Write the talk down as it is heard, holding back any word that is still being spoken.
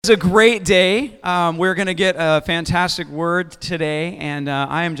It's a great day. We're going to get a fantastic word today, and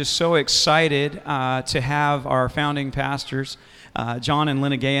I am just so excited to have our founding pastors, Jon and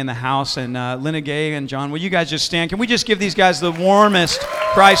Lena Gay, in the house. And Lena Gay and Jon, will you guys just stand? Can we just give these guys the warmest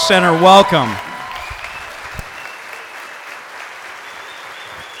Christ Center welcome?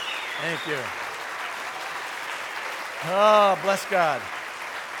 Thank you. Oh, bless God.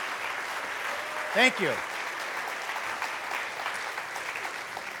 Thank you.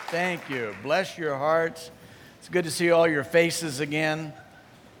 Thank you. Bless your hearts. It's good to see all your faces again.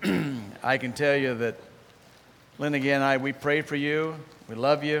 I can tell you that Lynn and I, we pray for you. We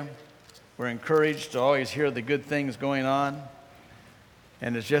love you. We're encouraged to always hear the good things going on.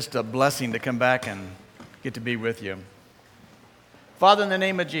 And it's just a blessing to come back and get to be with you. Father, in the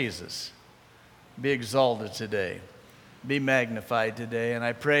name of Jesus, be exalted today. Be magnified today. And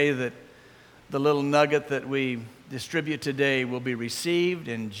I pray that the little nugget that we distribute today will be received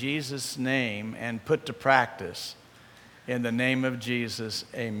in Jesus' name and put to practice. In the name of Jesus,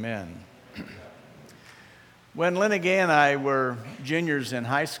 amen. When Lena Gay and I were juniors in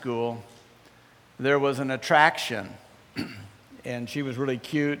high school, there was an attraction, and she was really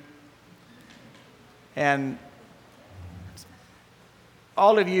cute. And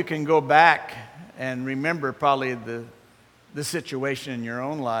all of you can go back and remember probably the situation in your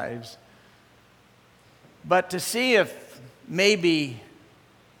own lives. But to see if maybe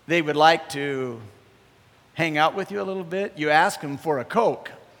they would like to hang out with you a little bit, you ask them for a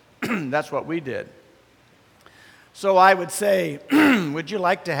Coke. That's what we did. So I would say, would you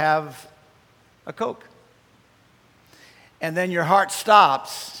like to have a Coke? And then your heart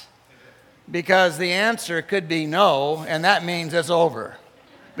stops because the answer could be no, and that means it's over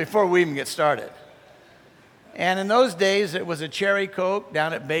before we even get started. And in those days, it was a cherry Coke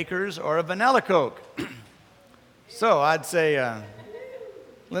down at Baker's or a vanilla Coke. So I'd say,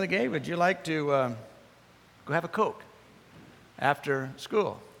 Lena Gay, would you like to go have a Coke after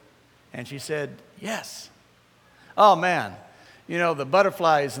school? And she said, yes. Oh, man, you know, the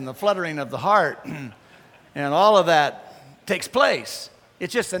butterflies and the fluttering of the heart and all of that takes place.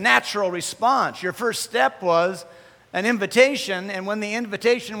 It's just a natural response. Your first step was an invitation, and when the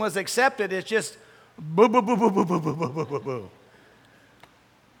invitation was accepted, it's just boo, boo, boo, boo, boo, boo, boo, boo, boo, boo.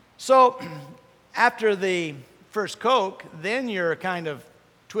 So after the first Coke, then you're kind of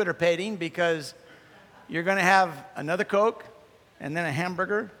twitterpating because you're going to have another Coke and then a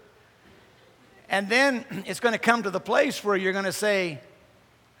hamburger. And then it's going to come to the place where you're going to say,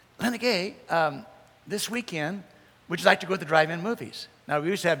 Lena Gay, this weekend, would you like to go to the drive-in movies? Now, we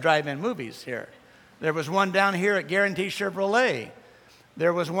used to have drive-in movies here. There was one down here at Guarantee Chevrolet.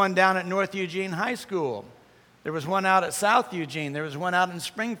 There was one down at North Eugene High School. There was one out at South Eugene. There was one out in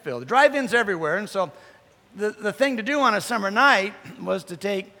Springfield. Drive-ins everywhere, and so the thing to do on a summer night was to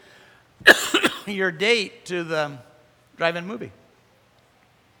take your date to the drive-in movie.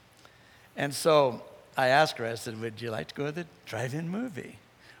 And so I asked her, I said, would you like to go to the drive-in movie?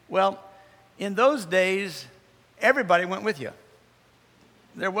 Well, in those days, everybody went with you.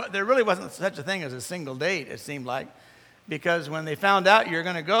 There really wasn't such a thing as a single date, it seemed like, because when they found out you're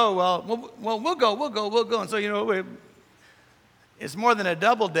going to go, we'll go. And so, you know, it's more than a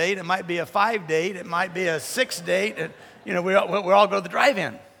double date. It might be a 5 date. It might be a 6 date. You know, we all go to the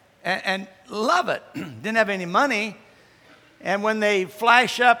drive-in and love it. Didn't have any money. And when they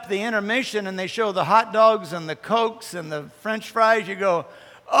flash up the intermission and they show the hot dogs and the Cokes and the French fries, you go,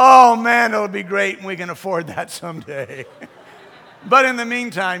 oh, man, it'll be great and we can afford that someday. But in the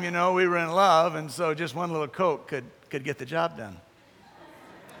meantime, you know, we were in love, and so just one little Coke could get the job done.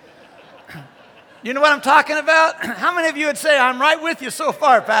 You know what I'm talking about? How many of you would say, I'm right with you so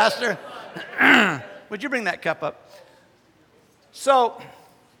far, Pastor? Would you bring that cup up? So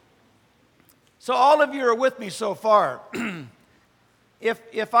all of you are with me so far.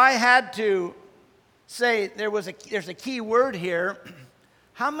 If I had to say there's a key word here,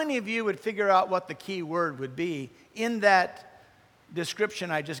 how many of you would figure out what the key word would be in that description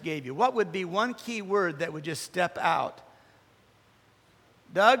I just gave you? What would be one key word that would just step out?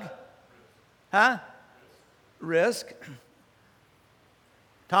 Doug? Huh? Risk.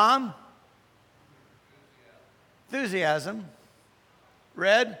 Tom? Enthusiasm.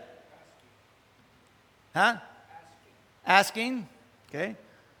 Red? Huh? Asking. Okay.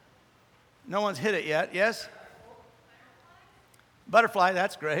 No one's hit it yet. Yes? Butterfly,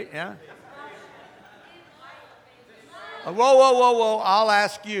 that's great, yeah. Whoa. I'll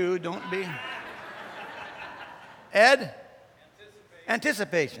ask you, don't be. Ed?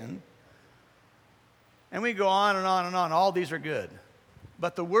 Anticipation. And we go on and on and on. All these are good.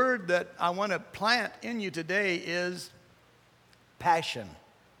 But the word that I want to plant in you today is passion.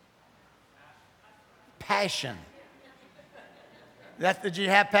 passion. Did you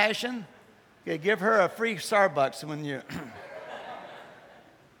have passion? Okay, give her a free Starbucks when you...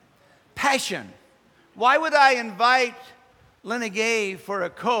 Passion. Why would I invite Lena Gay for a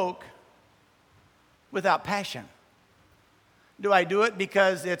Coke without passion? Do I do it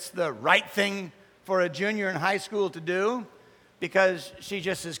because it's the right thing for a junior in high school to do? Because she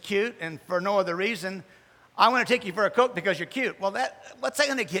just is cute and for no other reason? I want to take you for a Coke because you're cute. Well, what's that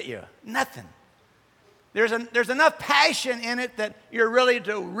going to get you? Nothing. There's enough passion in it that you're willing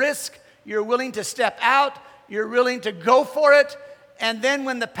to risk, you're willing to step out, you're willing to go for it. And then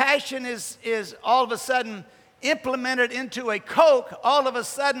when the passion is all of a sudden implemented into a Coke, all of a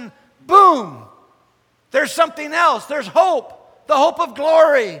sudden, boom, there's something else. There's hope, the hope of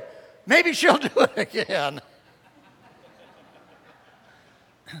glory. Maybe she'll do it again.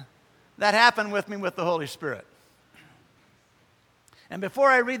 That happened with me with the Holy Spirit. And before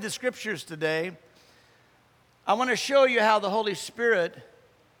I read the scriptures today, I want to show you how the Holy Spirit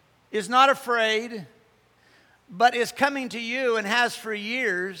is not afraid, but is coming to you and has for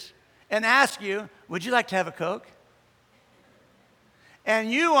years and ask you, would you like to have a Coke?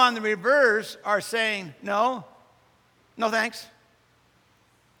 And you on the reverse are saying, no thanks.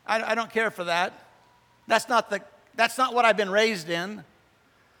 I don't care for that. That's not what I've been raised in.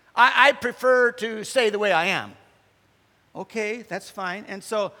 I prefer to stay the way I am. Okay, that's fine. And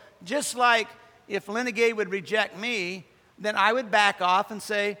so just like if Lena Gay would reject me, then I would back off and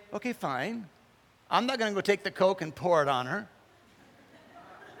say, okay, fine. I'm not going to go take the Coke and pour it on her.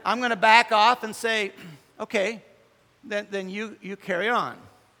 I'm going to back off and say, okay, then you carry on.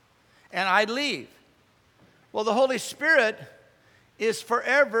 And I'd leave. Well, the Holy Spirit is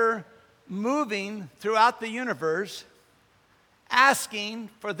forever moving throughout the universe, asking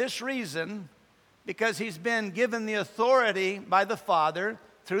for this reason, because he's been given the authority by the Father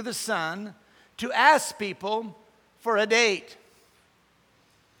through the Son to ask people for a date.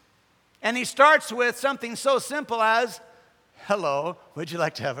 And he starts with something so simple as, hello, would you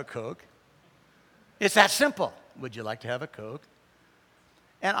like to have a Coke? It's that simple. Would you like to have a Coke?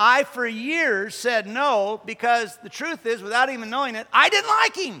 And I, for years, said no, because the truth is, without even knowing it, I didn't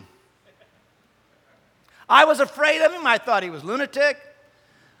like him. I was afraid of him. I thought he was lunatic.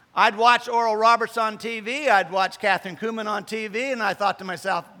 I'd watch Oral Roberts on TV. I'd watch Catherine Kuhlman on TV, and I thought to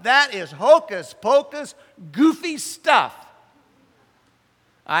myself, that is hocus pocus, goofy stuff.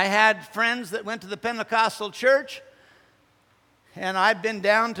 I had friends that went to the Pentecostal church, and I'd been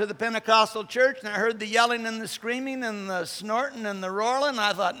down to the Pentecostal church, and I heard the yelling and the screaming and the snorting and the roaring, and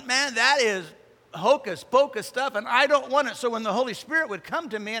I thought, man, that is hocus pocus stuff, and I don't want it. So when the Holy Spirit would come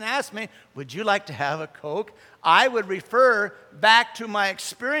to me and ask me, would you like to have a Coke? I would refer back to my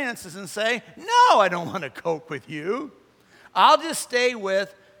experiences and say, no, I don't want a Coke with you. I'll just stay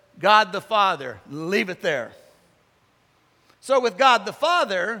with God the Father. Leave it there. So with God the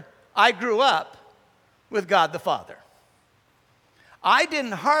Father, I grew up with God the Father. I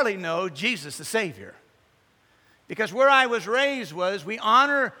didn't hardly know Jesus the Savior, because where I was raised was we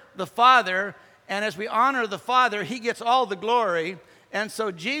honor the Father, and as we honor the Father, He gets all the glory, and so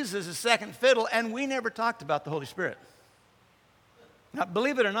Jesus is second fiddle, and we never talked about the Holy Spirit. Now,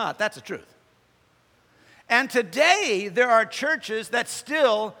 believe it or not, that's the truth. And today, there are churches that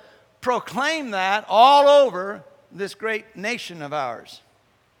still proclaim that all over this great nation of ours.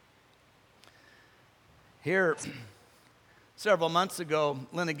 Here, several months ago,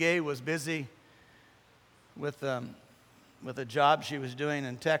 Lena Gay was busy with a job she was doing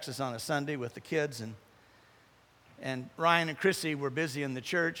in Texas on a Sunday with the kids, and Ryan and Chrissy were busy in the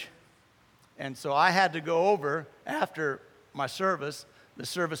church, and so I had to go over after my service, the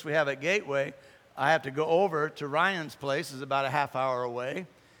service we have at Gateway. I have to go over to Ryan's place, it's about a half hour away,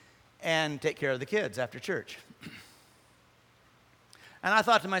 and take care of the kids after church. And I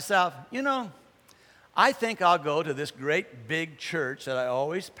thought to myself, I think I'll go to this great big church that I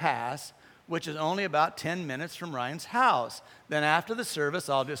always pass, which is only about 10 minutes from Ryan's house. Then after the service,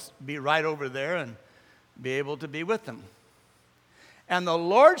 I'll just be right over there and be able to be with them. And the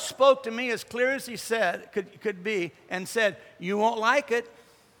Lord spoke to me as clear as He said, could be, and said, you won't like it.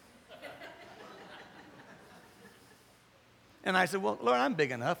 And I said, well, Lord, I'm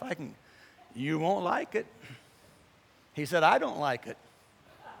big enough. You won't like it. He said, I don't like it.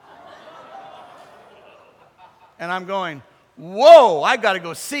 And I'm going, whoa, I got to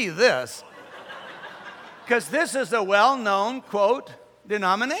go see this. Because this is a well-known, quote,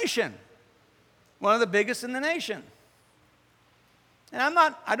 denomination. One of the biggest in the nation. And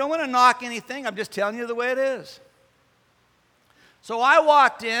I don't want to knock anything. I'm just telling you the way it is. So I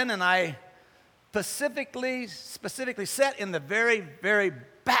walked in and I specifically sat in the very, very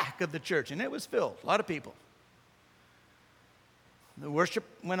back of the church, and it was filled, a lot of people. The worship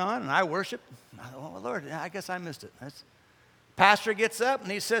went on, and I worshiped. I thought, well, Lord, I guess I missed it. Pastor gets up,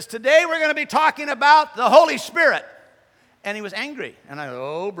 and he says, today we're going to be talking about the Holy Spirit. And he was angry. And I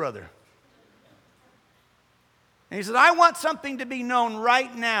go, oh, brother. And he said, I want something to be known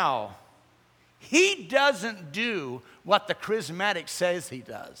right now. He doesn't do what the charismatic says he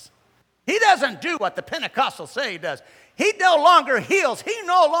does. He doesn't do what the Pentecostals say he does. He no longer heals. He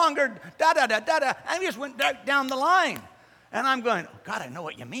no longer da-da-da-da-da. And he just went down the line. And I'm going, oh, God, I know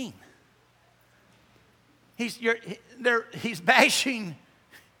what you mean. He's bashing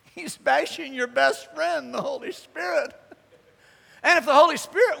your best friend, the Holy Spirit. And if the Holy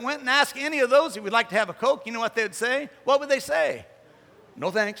Spirit went and asked any of those who would like to have a Coke, you know what they would say? What would they say? No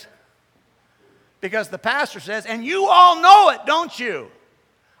thanks. Because the pastor says, and you all know it, don't you?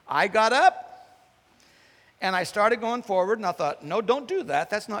 I got up, and I started going forward, and I thought, no, don't do that.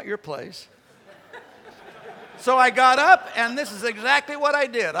 That's not your place. So I got up, and this is exactly what I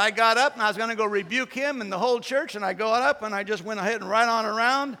did. I got up, and I was going to go rebuke him and the whole church, and I got up, and I just went ahead and right on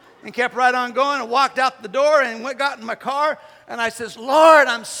around and kept right on going and walked out the door and got in my car, and I says, Lord,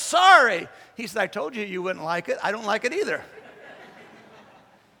 I'm sorry. He said, I told you you wouldn't like it. I don't like it either.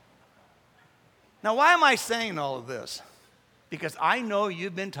 Now, why am I saying all of this? Because I know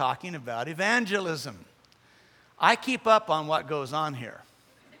you've been talking about evangelism. I keep up on what goes on here.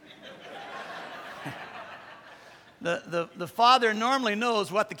 The father normally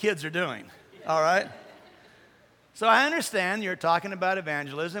knows what the kids are doing, all right? So I understand you're talking about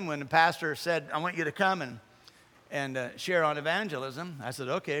evangelism. When the pastor said, I want you to come and share on evangelism, I said,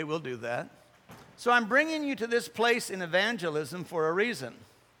 okay, we'll do that. So I'm bringing you to this place in evangelism for a reason.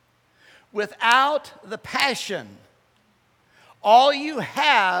 Without the passion, all you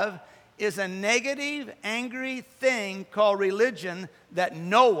have is a negative, angry thing called religion that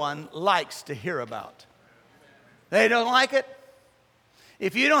no one likes to hear about. They don't like it.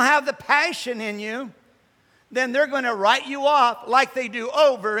 If you don't have the passion in you, then they're going to write you off like they do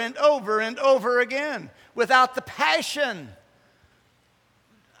over and over and over again. Without the passion,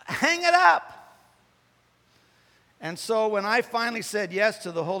 hang it up. And so when I finally said yes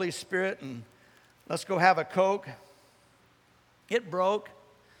to the Holy Spirit and let's go have a Coke, it broke.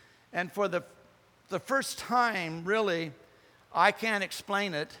 And for the first time, really, I can't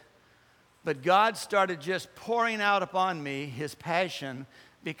explain it, but God started just pouring out upon me His passion,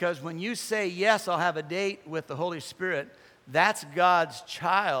 because when you say, yes, I'll have a date with the Holy Spirit, that's God's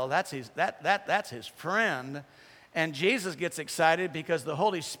child. That's His friend. And Jesus gets excited because the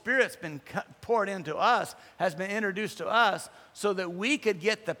Holy Spirit's been poured into us, has been introduced to us, so that we could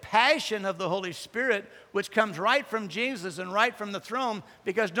get the passion of the Holy Spirit, which comes right from Jesus and right from the throne.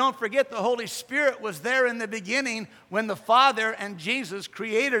 Because don't forget, the Holy Spirit was there in the beginning when the Father and Jesus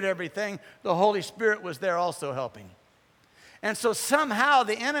created everything. The Holy Spirit was there also helping. And so somehow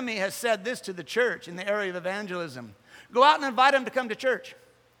the enemy has said this to the church in the area of evangelism. Go out and invite them to come to church.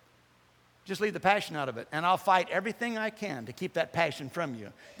 Just leave the passion out of it, and I'll fight everything I can to keep that passion from you.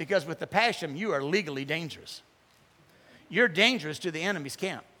 Because with the passion, you are legally dangerous. You're dangerous to the enemy's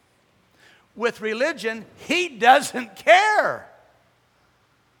camp. With religion, he doesn't care.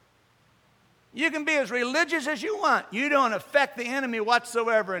 You can be as religious as you want. You don't affect the enemy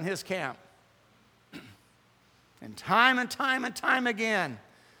whatsoever in his camp. And time again,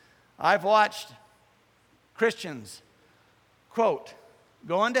 I've watched Christians, quote,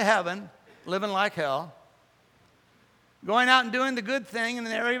 going to heaven, living like hell, going out and doing the good thing in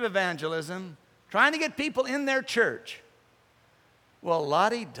the area of evangelism, trying to get people in their church. Well,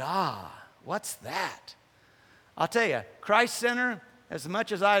 la-di-da, what's that? I'll tell you, Christ Center, as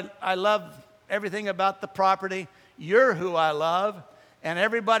much as I love everything about the property, you're who I love, and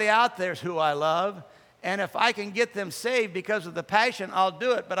everybody out there is who I love. And if I can get them saved because of the passion, I'll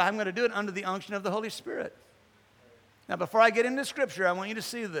do it, but I'm going to do it under the unction of the Holy Spirit. Now, before I get into Scripture, I want you to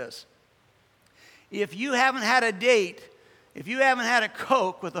see this. If you haven't had a date, if you haven't had a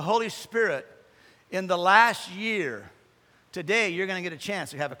Coke with the Holy Spirit in the last year, today you're going to get a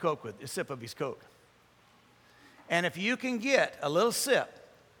chance to have a Coke with a sip of His Coke. And if you can get a little sip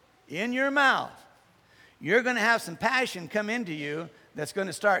in your mouth, you're going to have some passion come into you that's going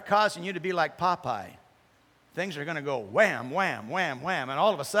to start causing you to be like Popeye. Things are going to go wham, wham, wham, wham, and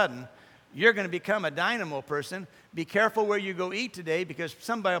all of a sudden, you're going to become a dynamo person. Be careful where you go eat today, because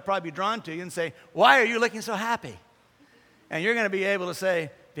somebody will probably be drawn to you and say, why are you looking so happy? And you're going to be able to say,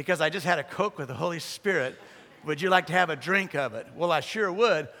 because I just had a Coke with the Holy Spirit. Would you like to have a drink of it? Well, I sure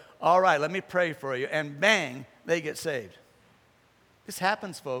would. All right, let me pray for you. And bang, they get saved. This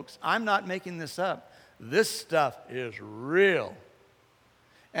happens, folks. I'm not making this up. This stuff is real.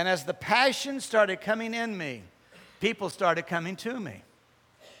 And as the passion started coming in me, people started coming to me.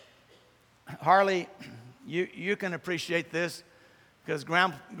 Harley, you can appreciate this because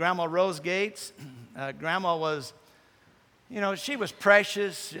Grandma Rose Gates, Grandma was, she was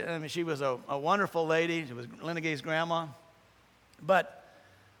precious. I mean, she was a wonderful lady. She was Lena Gay's grandma. But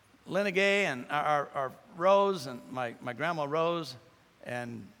Lena Gay and our Rose and my Grandma Rose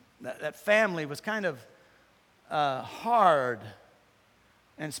and that family was kind of hard,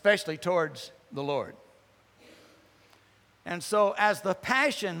 and especially towards the Lord. And so as the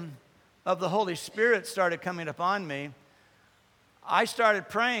passion of the Holy Spirit started coming upon me, I started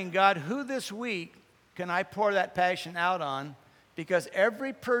praying, God, who this week can I pour that passion out on? Because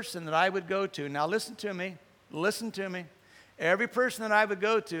every person that I would go to, now listen to me, every person that I would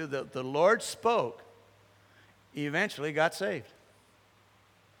go to, the Lord spoke, eventually got saved.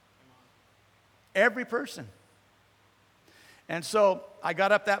 Every person. And so I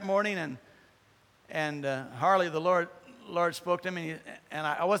got up that morning and Harley, the Lord spoke to me, and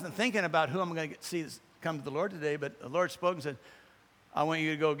I wasn't thinking about who I'm going to see come to the Lord today, but the Lord spoke and said, I want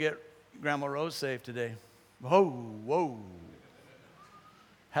you to go get Grandma Rose saved today. Whoa.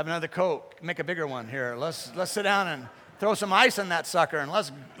 Have another Coke. Make a bigger one here. Let's sit down and throw some ice in that sucker, and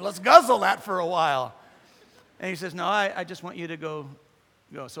let's guzzle that for a while. And he says, no, I just want you to go.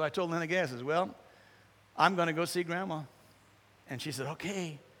 So I told Lena Gay, I says, well, I'm going to go see Grandma. And she said,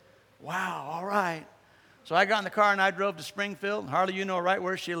 okay. Wow, all right. So I got in the car and I drove to Springfield. Harley, you know right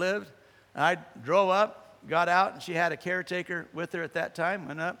where she lived. And I drove up, got out, and she had a caretaker with her at that time.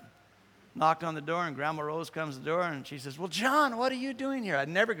 Went up, knocked on the door, and Grandma Rose comes to the door, and she says, well, John, what are you doing here? I'd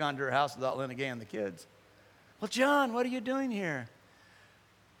never gone to her house without Lena Gay and the kids. Well, John, what are you doing here?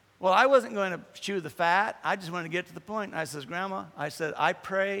 Well, I wasn't going to chew the fat. I just wanted to get to the point. I says, Grandma, I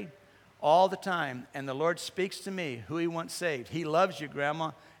pray all the time, and the Lord speaks to me who he wants saved. He loves you,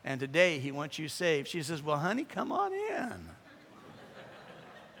 Grandma, and today he wants you saved. She says, well, honey, come on in.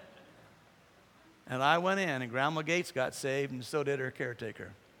 And I went in, and Grandma Gates got saved, and so did her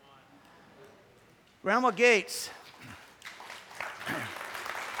caretaker. Grandma Gates.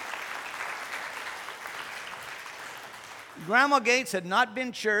 Grandma Gates had not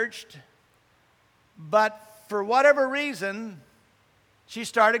been churched, but for whatever reason, she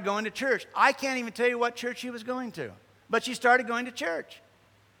started going to church. I can't even tell you what church she was going to, but she started going to church.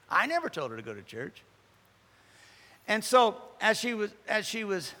 I never told her to go to church. And so as she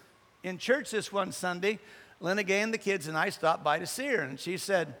was in church this one Sunday, Lena Gay and the kids and I stopped by to see her, and she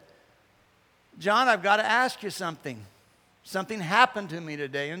said, John, I've got to ask you something. Something happened to me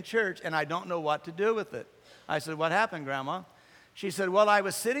today in church, and I don't know what to do with it. I said, what happened, Grandma? She said, well, I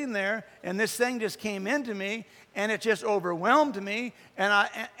was sitting there, and this thing just came into me, and it just overwhelmed me, and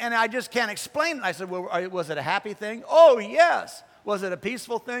I just can't explain it. I said, well, was it a happy thing? Oh, yes. Was it a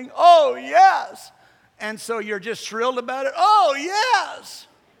peaceful thing? Oh, yes. And so you're just thrilled about it? Oh, yes.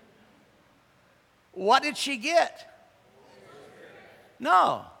 What did she get?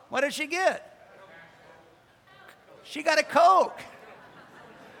 No. What did she get? She got a Coke.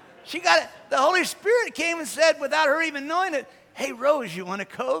 She got it. The Holy Spirit came and said, without her even knowing it, hey, Rose, you want a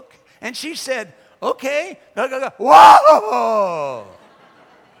Coke? And she said, okay. Whoa!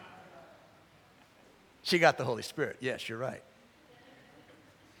 She got the Holy Spirit. Yes, you're right.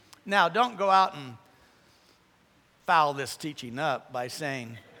 Now, don't go out and foul this teaching up by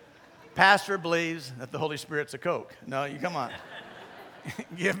saying, Pastor believes that the Holy Spirit's a Coke. No, you come on.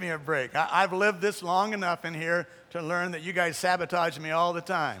 Give me a break. I've lived this long enough in here to learn that you guys sabotage me all the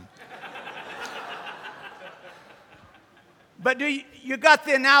time. But you got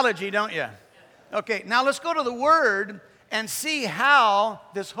the analogy, don't you? Okay, now let's go to the Word and see how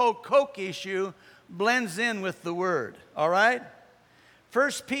this whole Coke issue blends in with the Word, all right?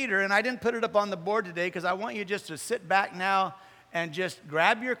 1 Peter, and I didn't put it up on the board today because I want you just to sit back now and just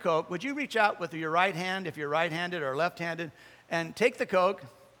grab your Coke. Would you reach out with your right hand, if you're right-handed or left-handed, and take the Coke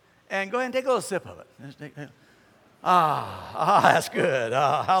and go ahead and take a little sip of it. That's good.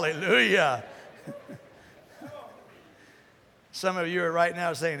 Hallelujah. Some of you are right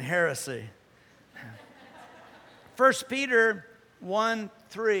now saying heresy. 1 Peter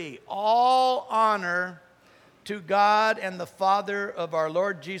 1:3. All honor to God and the Father of our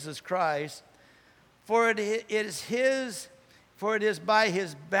Lord Jesus Christ, for it is by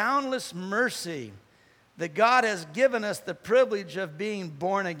his boundless mercy that God has given us the privilege of being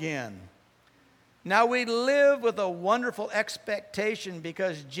born again. Now we live with a wonderful expectation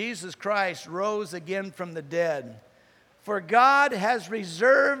because Jesus Christ rose again from the dead. For God has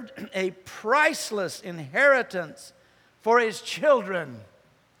reserved a priceless inheritance for his children.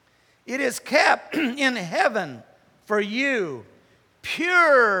 It is kept in heaven for you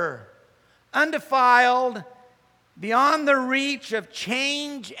pure, undefiled, beyond the reach of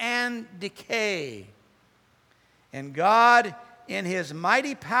change and decay. And God, in His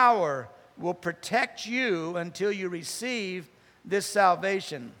mighty power, will protect you until you receive this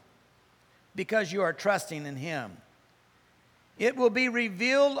salvation, because you are trusting in Him. It will be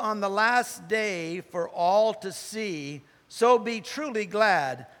revealed on the last day for all to see, so be truly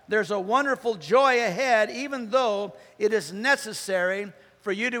glad. There's a wonderful joy ahead, even though it is necessary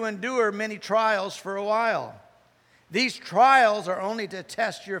for you to endure many trials for a while. These trials are only to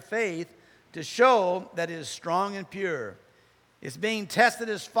test your faith, to show that it is strong and pure. It's being tested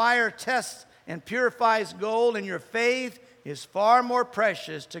as fire tests and purifies gold, and your faith is far more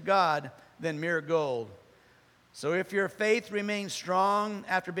precious to God than mere gold. So if your faith remains strong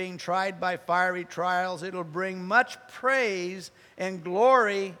after being tried by fiery trials, it'll bring much praise and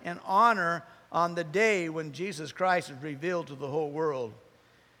glory and honor on the day when Jesus Christ is revealed to the whole world.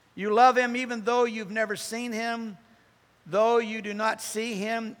 You love Him even though you've never seen Him. Though you do not see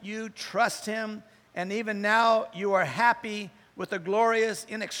Him, you trust Him. And even now you are happy with a glorious,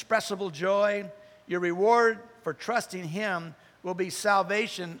 inexpressible joy. Your reward for trusting Him will be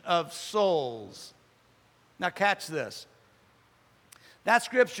salvation of souls. Now catch this. That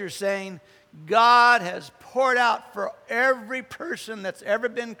scripture is saying God has poured out for every person that's ever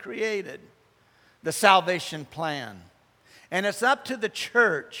been created the salvation plan. And it's up to the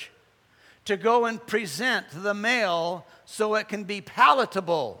church to go and present the mail so it can be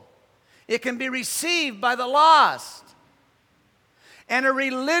palatable. It can be received by the lost. And a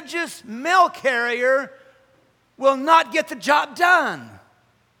religious mail carrier will not get the job done.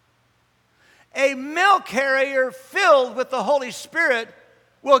 A mail carrier filled with the Holy Spirit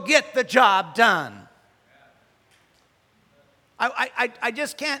will get the job done. I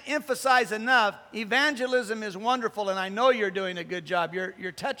just can't emphasize enough, evangelism is wonderful, and I know you're doing a good job.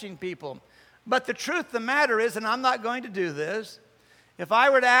 You're touching people. But the truth of the matter is, and I'm not going to do this, if I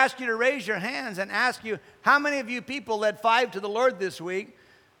were to ask you to raise your hands and ask you, how many of you people led 5 to the Lord this week,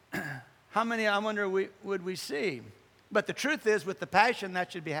 how many, I wonder, would we see? But the truth is, with the passion,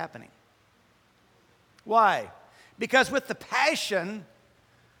 that should be happening. Why? Because with the passion,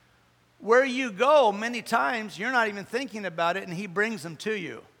 where you go, many times, you're not even thinking about it, and He brings them to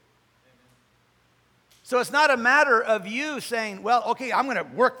you. So it's not a matter of you saying, well, okay, I'm going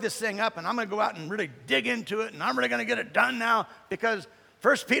to work this thing up, and I'm going to go out and really dig into it, and I'm really going to get it done now, because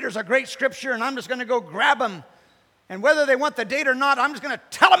 1 Peter's a great scripture, and I'm just going to go grab them. And whether they want the date or not, I'm just going to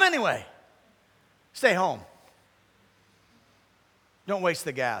tell them anyway. Stay home. Don't waste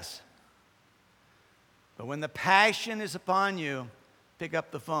the gas. But when the passion is upon you, pick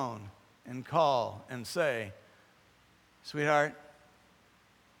up the phone and call and say, sweetheart,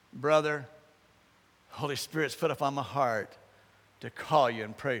 brother, Holy Spirit's put upon my heart to call you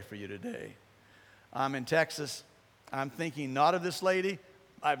and pray for you today. I'm in Texas. I'm thinking not of this lady.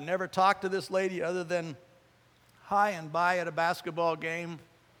 I've never talked to this lady other than hi and bye at a basketball game.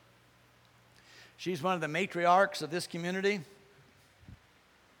 She's one of the matriarchs of this community.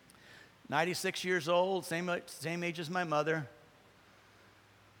 96 years old, same age as my mother.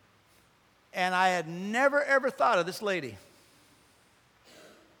 And I had never, ever thought of this lady.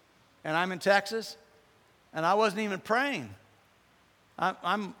 And I'm in Texas, and I wasn't even praying.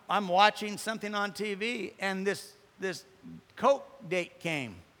 I'm watching something on TV, and this Coke date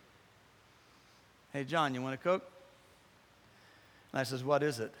came. Hey, John, you want a Coke? And I says, what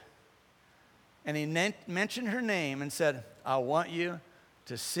is it? And he mentioned her name and said, I want you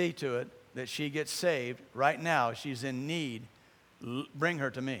to see to it that she gets saved. Right now, she's in need. Bring her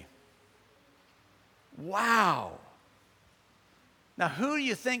to me. Wow. Now, who do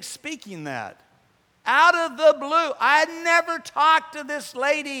you think's speaking that? Out of the blue. I had never talked to this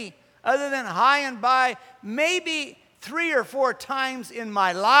lady other than hi and bye, maybe 3 or 4 times in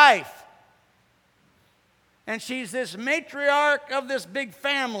my life. And she's this matriarch of this big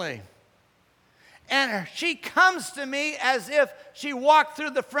family. And she comes to me as if she walked through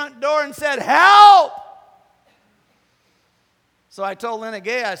the front door and said, help! So I told Lena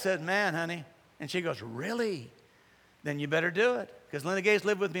Gay, I said, man, honey. And she goes, really? Then you better do it. Because Lena Gay's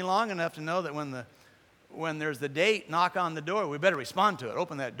lived with me long enough to know that when there's the date, knock on the door, we better respond to it.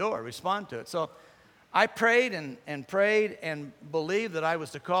 Open that door, respond to it. So I prayed and prayed and believed that I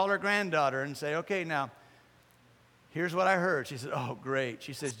was to call her granddaughter and say, okay, now, here's what I heard. She said, oh, great.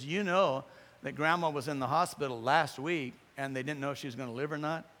 She says, do you know that Grandma was in the hospital last week and they didn't know if she was going to live or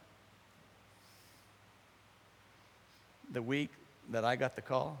not? The week that I got the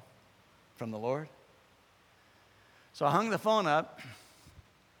call from the Lord. So I hung the phone up,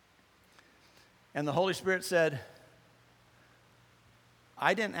 and the Holy Spirit said,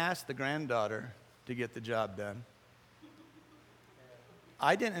 I didn't ask the granddaughter to get the job done.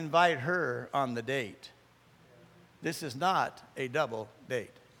 I didn't invite her on the date. This is not a double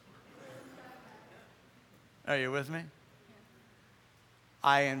date. Are you with me?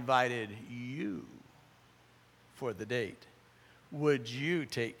 I invited you for the date. Would you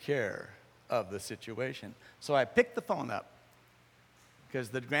take care of the situation? So I picked the phone up because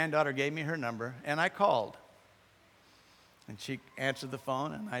the granddaughter gave me her number, and I called. And she answered the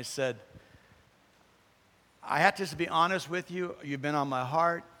phone, and I said, I have to just be honest with you. You've been on my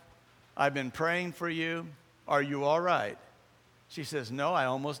heart. I've been praying for you. Are you all right? She says, no, I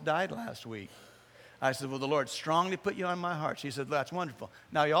almost died last week. I said, well, the Lord strongly put you on my heart. She said, that's wonderful.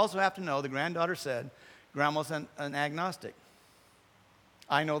 Now, you also have to know, the granddaughter said, Grandma's an agnostic.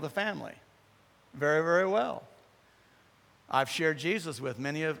 I know the family very, very well. I've shared Jesus with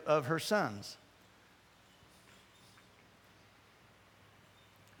many of her sons.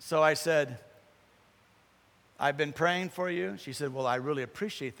 So I said, I've been praying for you. She said, well, I really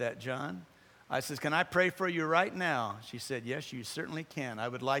appreciate that, John. I said, can I pray for you right now? She said, yes, you certainly can. I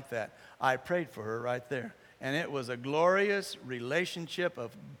would like that. I prayed for her right there. And it was a glorious relationship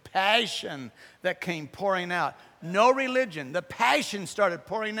of passion that came pouring out. No religion. The passion started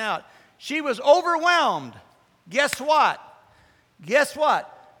pouring out. She was overwhelmed. Guess what? Guess what?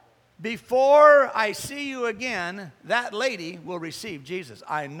 Before I see you again, that lady will receive Jesus.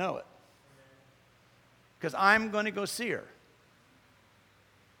 I know it. Because I'm going to go see her.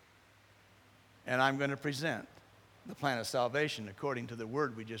 And I'm going to present the plan of salvation according to the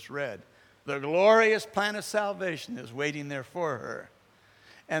word we just read. The glorious plan of salvation is waiting there for her.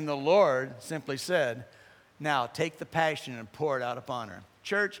 And the Lord simply said, now take the passion and pour it out upon her.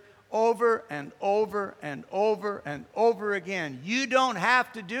 Church, over and over and over and over again, you don't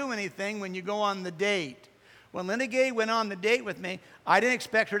have to do anything when you go on the date. When Linda Gay went on the date with me, I didn't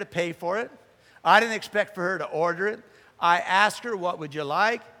expect her to pay for it. I didn't expect for her to order it. I asked her, what would you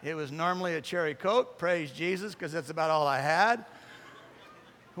like? It was normally a cherry Coke, praise Jesus, because that's about all I had.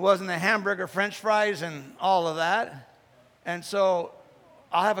 It wasn't a hamburger, french fries, and all of that. And so,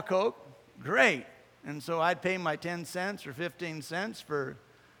 I'll have a Coke. Great. And so I'd pay my 10 cents or 15 cents for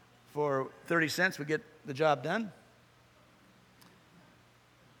 30 cents would get the job done.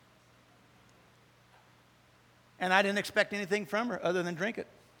 And I didn't expect anything from her other than drink it.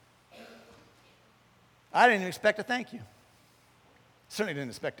 I didn't even expect a thank you. Certainly didn't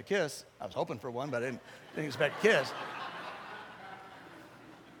expect a kiss. I was hoping for one, but I didn't expect a kiss.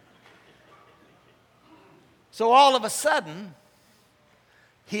 So all of a sudden,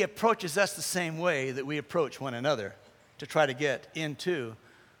 he approaches us the same way that we approach one another to try to get into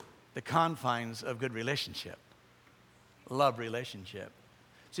the confines of good relationship, love relationship.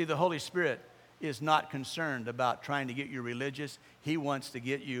 See, the Holy Spirit is not concerned about trying to get you religious. He wants to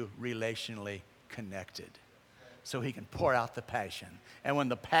get you relationally connected so he can pour out the passion. And when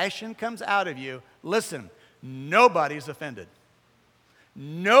the passion comes out of you, listen, nobody's offended.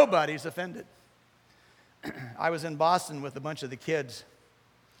 Nobody's offended. I was in Boston with a bunch of the kids,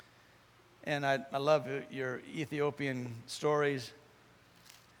 and I love your Ethiopian stories,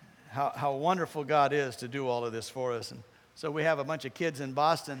 how wonderful God is to do all of this for us. And so we have a bunch of kids in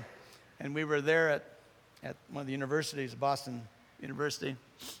Boston, and we were there at one of the universities, Boston University.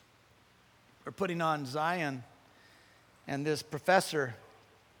 We're putting on Zion, and this professor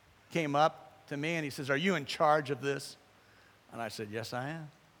came up to me and he says, are you in charge of this? And I said, yes, I am.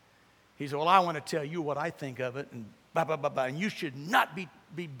 He said, well, I want to tell you what I think of it, and blah, blah, blah, blah, and you should not be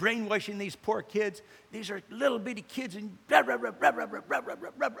brainwashing these poor kids. These are little bitty kids, and blah, blah, blah, blah, blah, blah, blah, blah,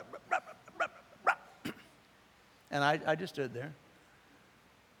 blah, blah, blah, blah, blah, blah, blah. And I just stood there,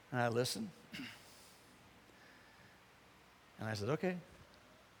 and I listened, and I said, okay.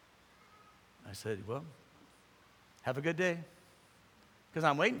 I said, well, have a good day. Because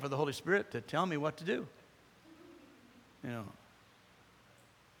I'm waiting for the Holy Spirit to tell me what to do. You know,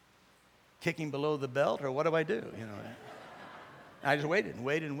 kicking below the belt, or what do I do? You know, I just waited and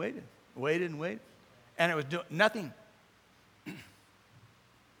waited and waited, waited and waited. And it was doing nothing.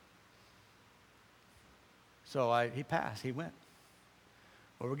 So he passed, he went.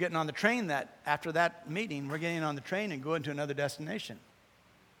 Well, we're getting on the train after that meeting, we're getting on the train and going to another destination.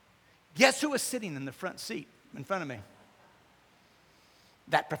 Guess who was sitting in the front seat in front of me?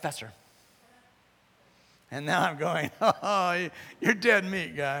 That professor. And now I'm going, oh, you're dead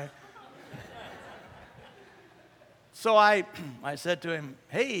meat, guy. So I said to him,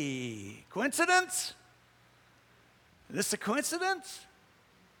 hey, coincidence? Is this a coincidence?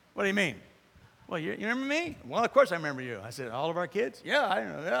 What do you mean? Well, you remember me? Well, of course I remember you. I said, all of our kids? Yeah, I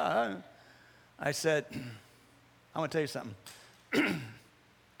know. Yeah. I said, I want to tell you something.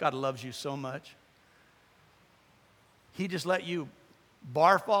 God loves you so much. He just let you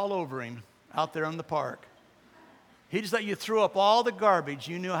barf all over him out there in the park. He just let you throw up all the garbage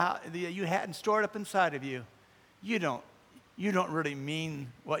you hadn't stored up inside of you. You don't really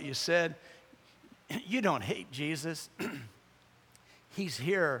mean what you said. You don't hate Jesus. He's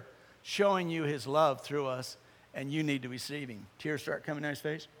here showing you his love through us, and you need to receive him. Tears start coming down his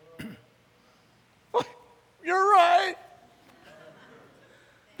face. You're right.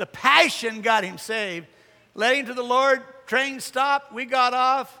 The passion got him saved. Led him to the Lord. Train stopped. We got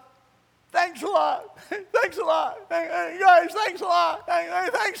off. Thanks a lot. Thanks a lot. Hey, guys, thanks a lot. Hey,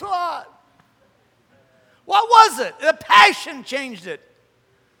 thanks a lot. What was it? The passion changed it.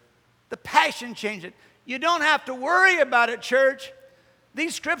 The passion changed it. You don't have to worry about it, church.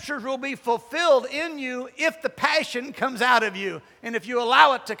 These scriptures will be fulfilled in you if the passion comes out of you and if you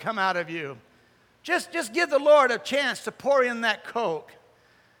allow it to come out of you. Just give the Lord a chance to pour in that Coke.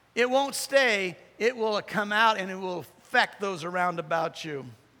 It won't stay. It will come out and it will affect those around about you.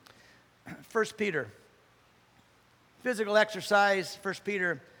 1 Peter. Physical exercise, 1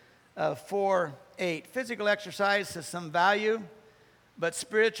 Peter 4:8. Physical exercise has some value, but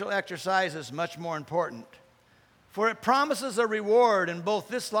spiritual exercise is much more important. For it promises a reward in both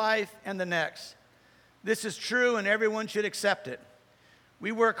this life and the next. This is true and everyone should accept it.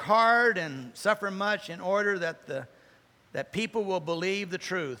 We work hard and suffer much in order that people will believe the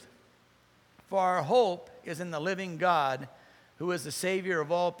truth. For our hope is in the living God, who is the Savior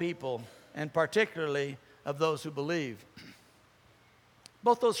of all people, and particularly of those who believe.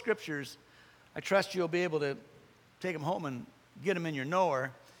 Both those scriptures, I trust you'll be able to take them home and get them in your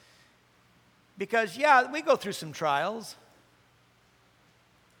knower. Because, yeah, we go through some trials,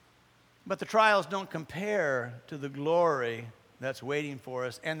 but the trials don't compare to the glory that's waiting for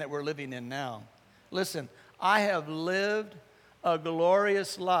us and that we're living in now. Listen, I have lived a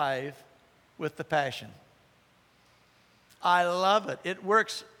glorious life with the passion. I love it. It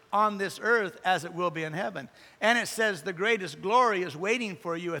works on this earth as it will be in heaven. And it says the greatest glory is waiting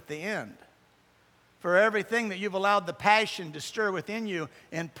for you at the end. For everything that you've allowed the passion to stir within you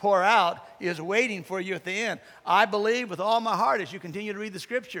and pour out is waiting for you at the end. I believe with all my heart as you continue to read the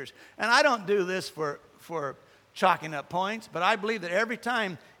scriptures. And I don't do this for chalking up points, but I believe that every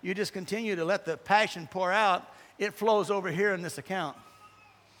time you just continue to let the passion pour out, it flows over here in this account.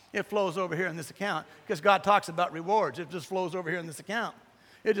 It flows over here in this account because God talks about rewards. It just flows over here in this account.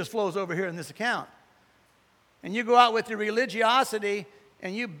 It just flows over here in this account. And you go out with your religiosity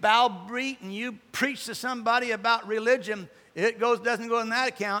and you browbeat and you preach to somebody about religion, doesn't go in that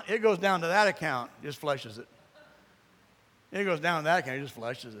account. It goes down to that account. It just flushes it. It goes down to that account. It just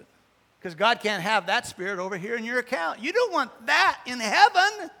flushes it. Because God can't have that spirit over here in your account. You don't want that in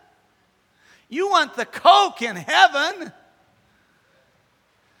heaven. You want the Coke in heaven.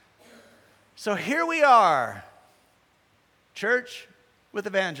 So here we are, church with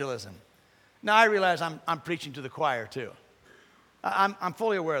evangelism. Now I realize I'm preaching to the choir too. I'm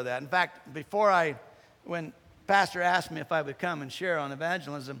fully aware of that. In fact, when Pastor asked me if I would come and share on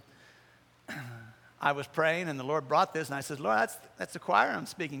evangelism, I was praying and the Lord brought this and I said, Lord, that's the choir I'm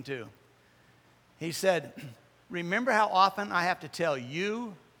speaking to. He said, remember how often I have to tell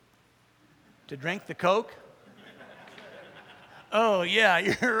you to drink the Coke? Oh yeah,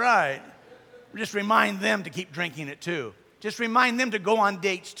 you're right. Just remind them to keep drinking it too. Just remind them to go on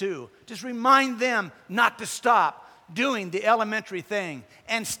dates too. Just remind them not to stop doing the elementary thing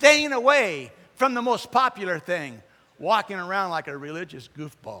and staying away from the most popular thing, walking around like a religious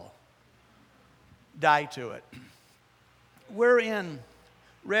goofball. Die to it.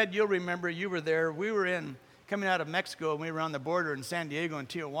 Red, you'll remember, you were there. We were coming out of Mexico, and we were on the border in San Diego and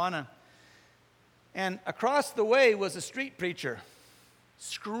Tijuana. And across the way was a street preacher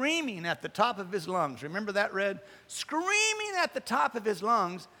screaming at the top of his lungs. Remember that, Red? Screaming at the top of his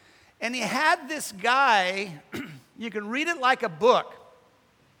lungs. And he had this guy, you can read it like a book.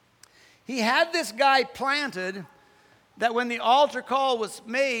 He had this guy planted that when the altar call was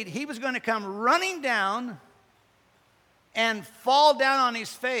made, he was going to come running down and fall down on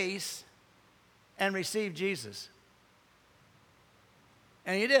his face and receive Jesus.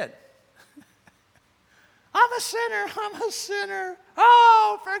 And he did. I'm a sinner.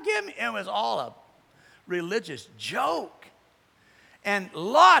 Oh, forgive me. It was all a religious joke. And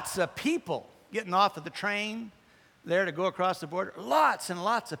lots of people getting off of the train there to go across the border. Lots and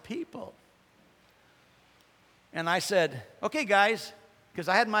lots of people. And I said, okay, guys, because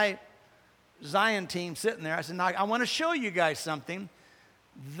I had my Zion team sitting there. I said, now I want to show you guys something.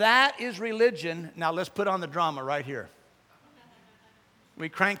 That is religion. Now let's put on the drama right here. We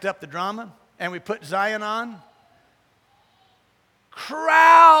cranked up the drama and we put Zion on.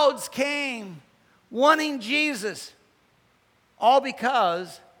 Crowds came wanting Jesus, all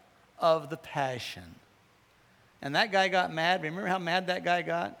because of the passion. And that guy got mad. Remember how mad that guy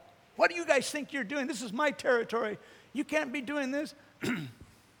got? What do you guys think you're doing? This is my territory. You can't be doing this.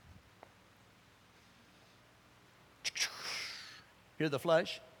 Hear the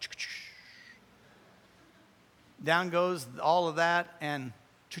flesh? Down goes all of that, and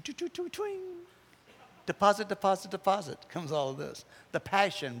twing. Deposit, deposit, deposit comes all of this. The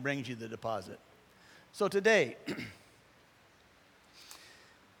passion brings you the deposit. So today,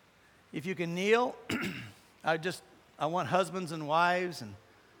 if you can kneel, I want husbands and wives, and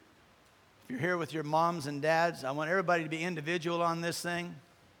if you're here with your moms and dads, I want everybody to be individual on this thing.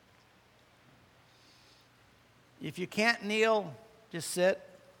 If you can't kneel, just sit.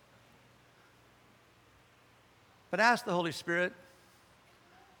 But ask the Holy Spirit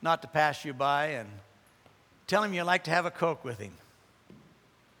not to pass you by, and tell him you like to have a Coke with him.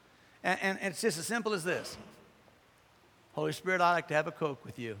 And it's just as simple as this. Holy Spirit, I'd like to have a Coke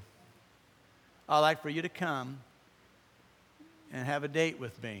with you. I'd like for you to come and have a date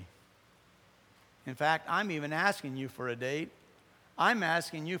with me. In fact, I'm even asking you for a date. I'm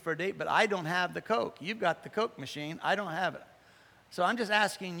asking you for a date, but I don't have the Coke. You've got the Coke machine. I don't have it. So I'm just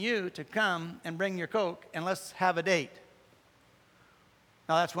asking you to come and bring your Coke, and let's have a date.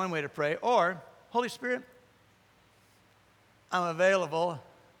 Now, that's one way to pray. Or, Holy Spirit, I'm available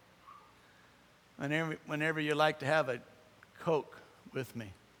whenever you like to have a Coke with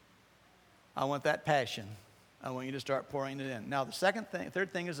me. I want that passion. I want you to start pouring it in. Now, the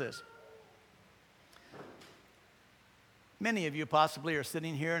third thing is this. Many of you possibly are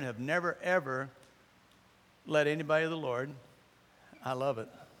sitting here and have never, ever led anybody to the Lord. I love it.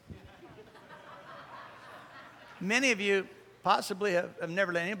 Many of you possibly have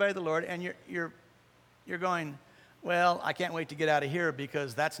never led anybody to the Lord, and you're going, well, I can't wait to get out of here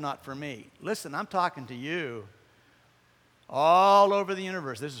because that's not for me. Listen, I'm talking to you all over the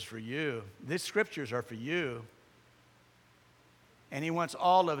universe. This is for you. These scriptures are for you. And he wants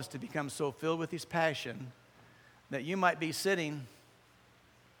all of us to become so filled with his passion that you might be sitting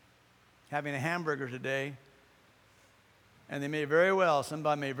having a hamburger today, and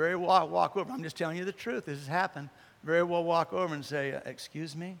somebody may very well walk over. I'm just telling you the truth. This has happened. Very well walk over and say,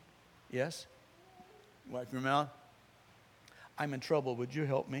 excuse me? Yes? Wipe your mouth. I'm in trouble. Would you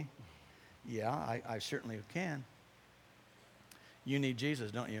help me? Yeah, I certainly can. You need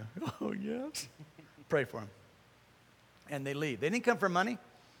Jesus, don't you? Oh, yes. Pray for him. And they leave. They didn't come for money.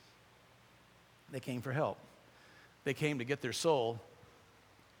 They came for help. They came to get their soul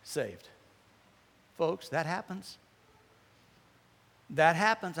saved. Folks, that happens. That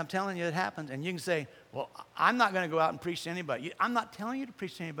happens. I'm telling you, it happens. And you can say, well, I'm not going to go out and preach to anybody. I'm not telling you to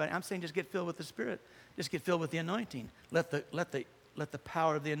preach to anybody. I'm saying just get filled with the Spirit. Just get filled with the anointing. Let the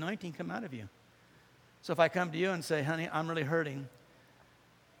power of the anointing come out of you. So if I come to you and say, honey, I'm really hurting.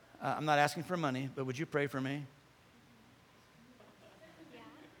 I'm not asking for money, but would you pray for me?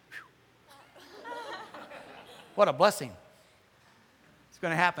 What a blessing. It's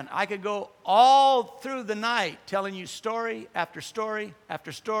going to happen. I could go all through the night telling you story after story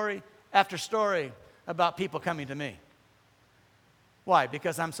after story after story about people coming to me. Why?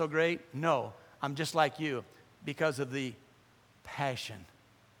 Because I'm so great? No, I'm just like you because of the passion.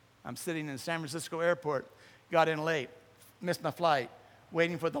 I'm sitting in San Francisco airport, got in late, missed my flight,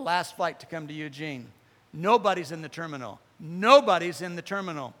 waiting for the last flight to come to Eugene. Nobody's in the terminal. Nobody's in the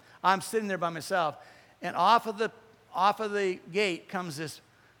terminal. I'm sitting there by myself. And off of the gate comes this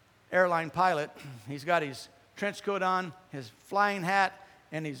airline pilot. He's got his trench coat on, his flying hat,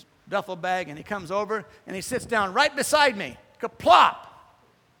 and his duffel bag, and he comes over, and he sits down right beside me. Kaplop!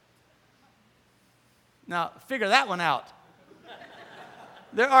 Now, figure that one out.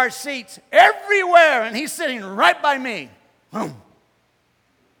 There are seats everywhere, and he's sitting right by me. Boom.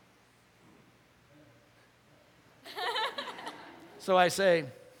 So I say,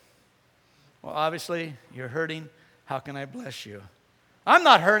 well, obviously, you're hurting. How can I bless you? I'm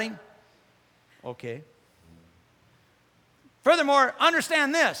not hurting. Okay. Furthermore,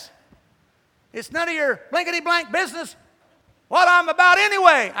 understand this. It's none of your blankety-blank business what I'm about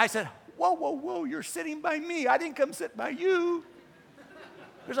anyway. I said, whoa, you're sitting by me. I didn't come sit by you.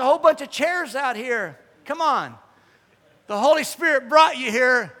 There's a whole bunch of chairs out here. Come on. The Holy Spirit brought you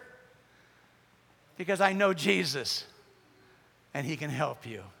here because I know Jesus, and he can help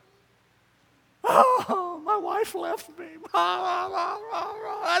you. Oh, my wife left me.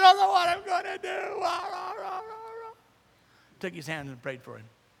 I don't know what I'm going to do. Took his hand and prayed for him.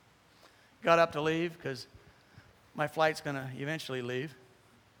 Got up to leave because my flight's going to eventually leave.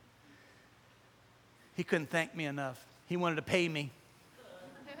 He couldn't thank me enough. He wanted to pay me.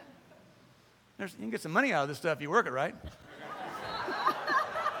 You can get some money out of this stuff if you work it right.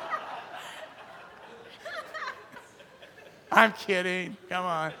 I'm kidding. Come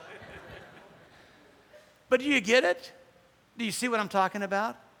on. But do you get it? Do you see what I'm talking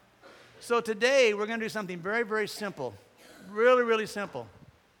about? So today, we're going to do something very, very simple. Really, really simple.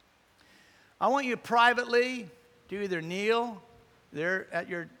 I want you privately to either kneel there at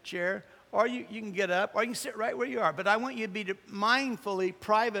your chair, or you can get up, or you can sit right where you are. But I want you to be mindfully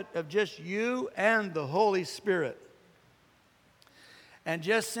private of just you and the Holy Spirit. And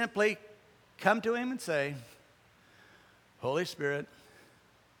just simply come to Him and say, Holy Spirit,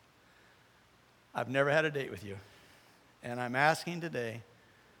 I've never had a date with you. And I'm asking today,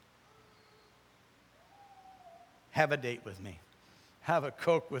 have a date with me. Have a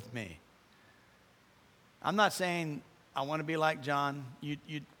Coke with me. I'm not saying I want to be like John. You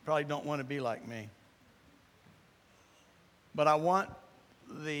probably don't want to be like me. But I want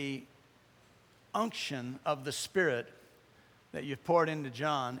the unction of the Spirit that you've poured into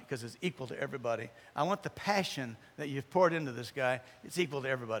John, because it's equal to everybody. I want the passion that you've poured into this guy. It's equal to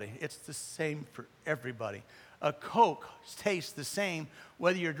everybody. It's the same for everybody. A Coke tastes the same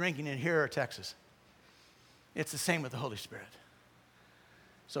whether you're drinking it here or Texas. It's the same with the Holy Spirit.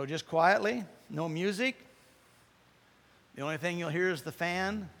 So just quietly, no music. The only thing you'll hear is the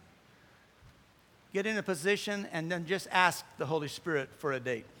fan. Get in a position and then just ask the Holy Spirit for a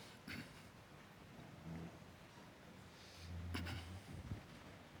date.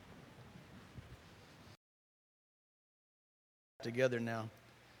 Together now.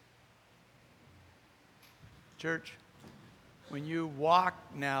 Church, when you walk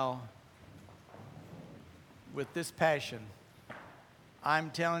now with this passion, I'm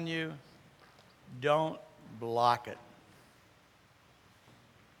telling you, don't block it.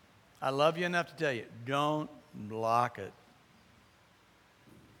 I love you enough to tell you, don't block it.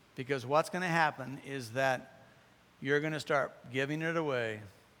 Because what's going to happen is that you're going to start giving it away,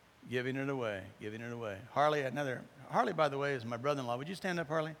 giving it away, giving it away. Harley, by the way, is my brother-in-law. Would you stand up,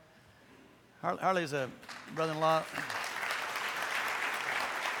 Harley? Harley's a brother-in-law.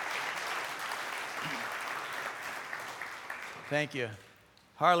 Thank you.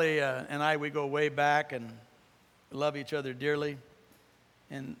 Harley and I, we go way back and love each other dearly.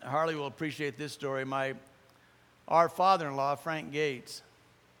 And Harley will appreciate this story. Our father-in-law, Frank Gates,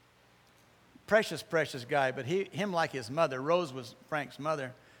 precious, precious guy, but him like his mother. Rose was Frank's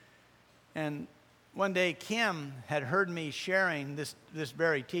mother. And one day, Kim had heard me sharing this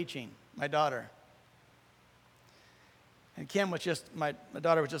very teaching, my daughter. And Kim was just, my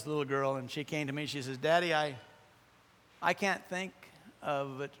daughter was just a little girl, and she came to me, she says, Daddy, I can't think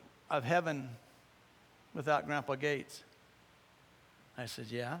of heaven without Grandpa Gates. I said,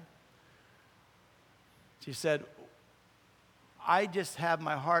 yeah. She said, I just have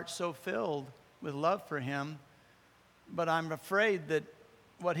my heart so filled with love for him, but I'm afraid that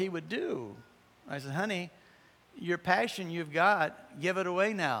what he would do. I said, honey, your passion you've got, give it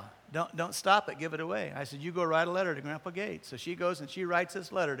away now. Don't stop it, give it away. I said, you go write a letter to Grandpa Gates. So she goes and she writes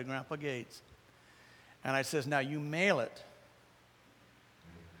this letter to Grandpa Gates. And I says, now you mail it.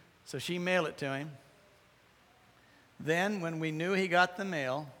 So she mailed it to him. Then when we knew he got the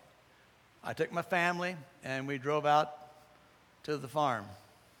mail, I took my family and we drove out to the farm.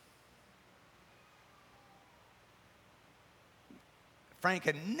 Frank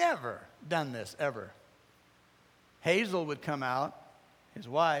had never done this, ever. Hazel would come out, his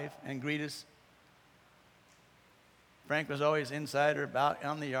wife, and greet us. Frank was always inside or about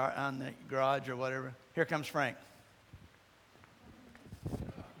on the garage or whatever. Here comes Frank.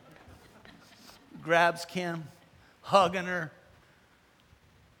 Grabs Kim, hugging her.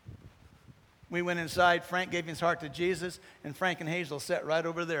 We went inside. Frank gave his heart to Jesus, and Frank and Hazel sat right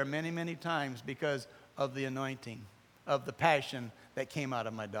over there many, many times because of the anointing, of the passion that came out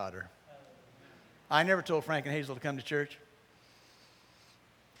of my daughter. I never told Frank and Hazel to come to church.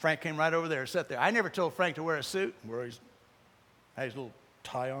 Frank came right over there, sat there. I never told Frank to wear a suit, where he had his little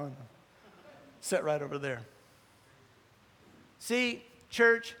tie on. Sat right over there. See,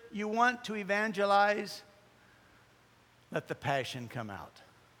 church, you want to evangelize? Let the passion come out.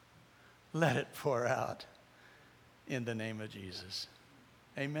 Let it pour out in the name of Jesus.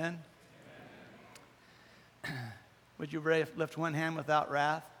 Amen? Would you lift one hand without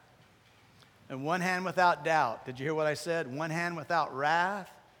wrath? And one hand without doubt. Did you hear what I said? One hand without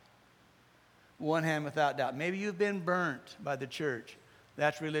wrath. One hand without doubt. Maybe you've been burnt by the church.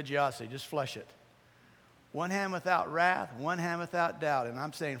 That's religiosity. Just flush it. One hand without wrath, one hand without doubt. And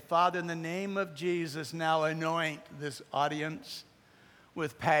I'm saying, Father, in the name of Jesus, now anoint this audience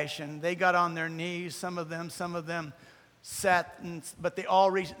with passion. They got on their knees, some of them but they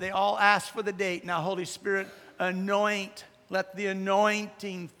all asked for the date. Now, Holy Spirit, anoint. Let the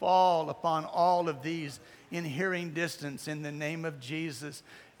anointing fall upon all of these in hearing distance in the name of Jesus,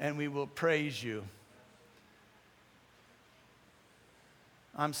 and we will praise you.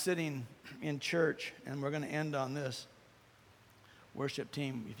 I'm sitting in church, and we're going to end on this. Worship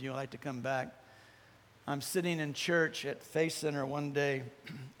team, if you'd like to come back. I'm sitting in church at Faith Center one day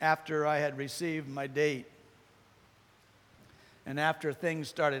after I had received my date, and after things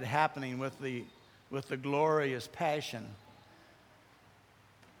started happening with the glorious passion.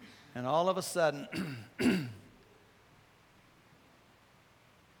 And all of a sudden,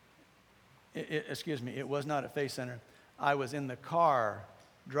 it was not at Faith Center. I was in the car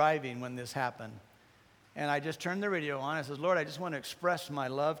driving when this happened. And I just turned the radio on. I said, Lord, I just want to express my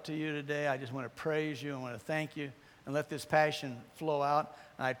love to you today. I just want to praise you. I want to thank you and let this passion flow out.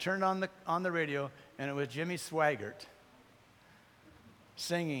 And I turned on the radio, and it was Jimmy Swaggart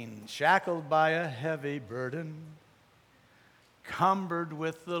singing, shackled by a heavy burden, cumbered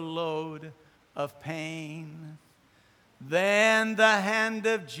with the load of pain. Then the hand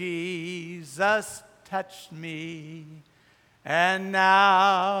of Jesus touched me, and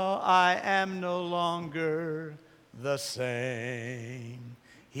now I am no longer the same.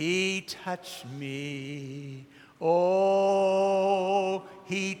 He touched me. Oh,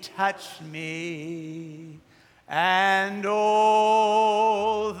 he touched me. And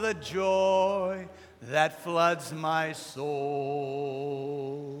oh, the joy that floods my soul.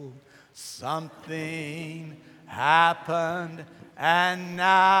 Something happened, and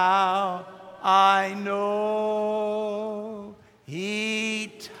now I know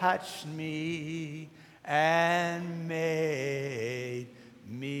he touched me and made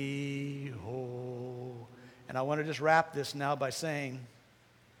me whole. And I want to just wrap this now by saying,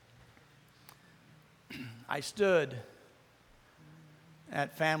 I stood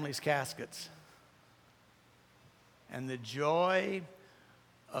at families' caskets, and the joy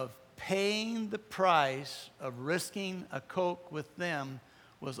of paying the price of risking a Coke with them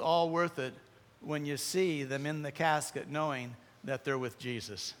was all worth it when you see them in the casket knowing that they're with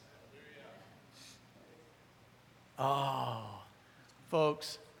Jesus. Oh,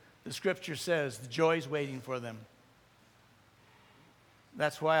 folks, the scripture says the joy's waiting for them.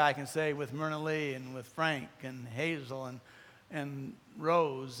 That's why I can say with Myrna Lee and with Frank and Hazel and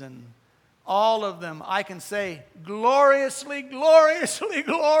Rose and all of them, I can say gloriously, gloriously,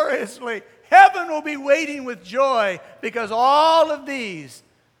 gloriously, heaven will be waiting with joy, because all of these,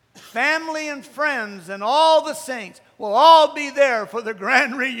 family and friends and all the saints, will all be there for the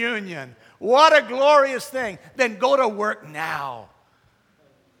grand reunion. What a glorious thing. Then go to work now.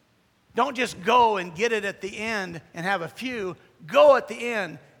 Don't just go and get it at the end and have a few. Go at the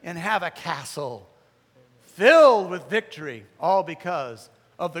end and have a castle filled with victory, all because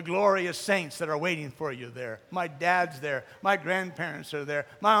of the glorious saints that are waiting for you there. My dad's there. My grandparents are there.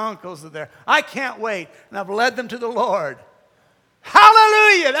 My uncles are there. I can't wait, and I've led them to the Lord.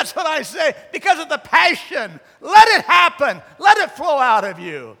 Hallelujah! That's what I say. Because of the passion. Let it happen. Let it flow out of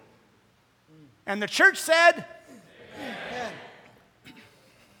you. And the church said,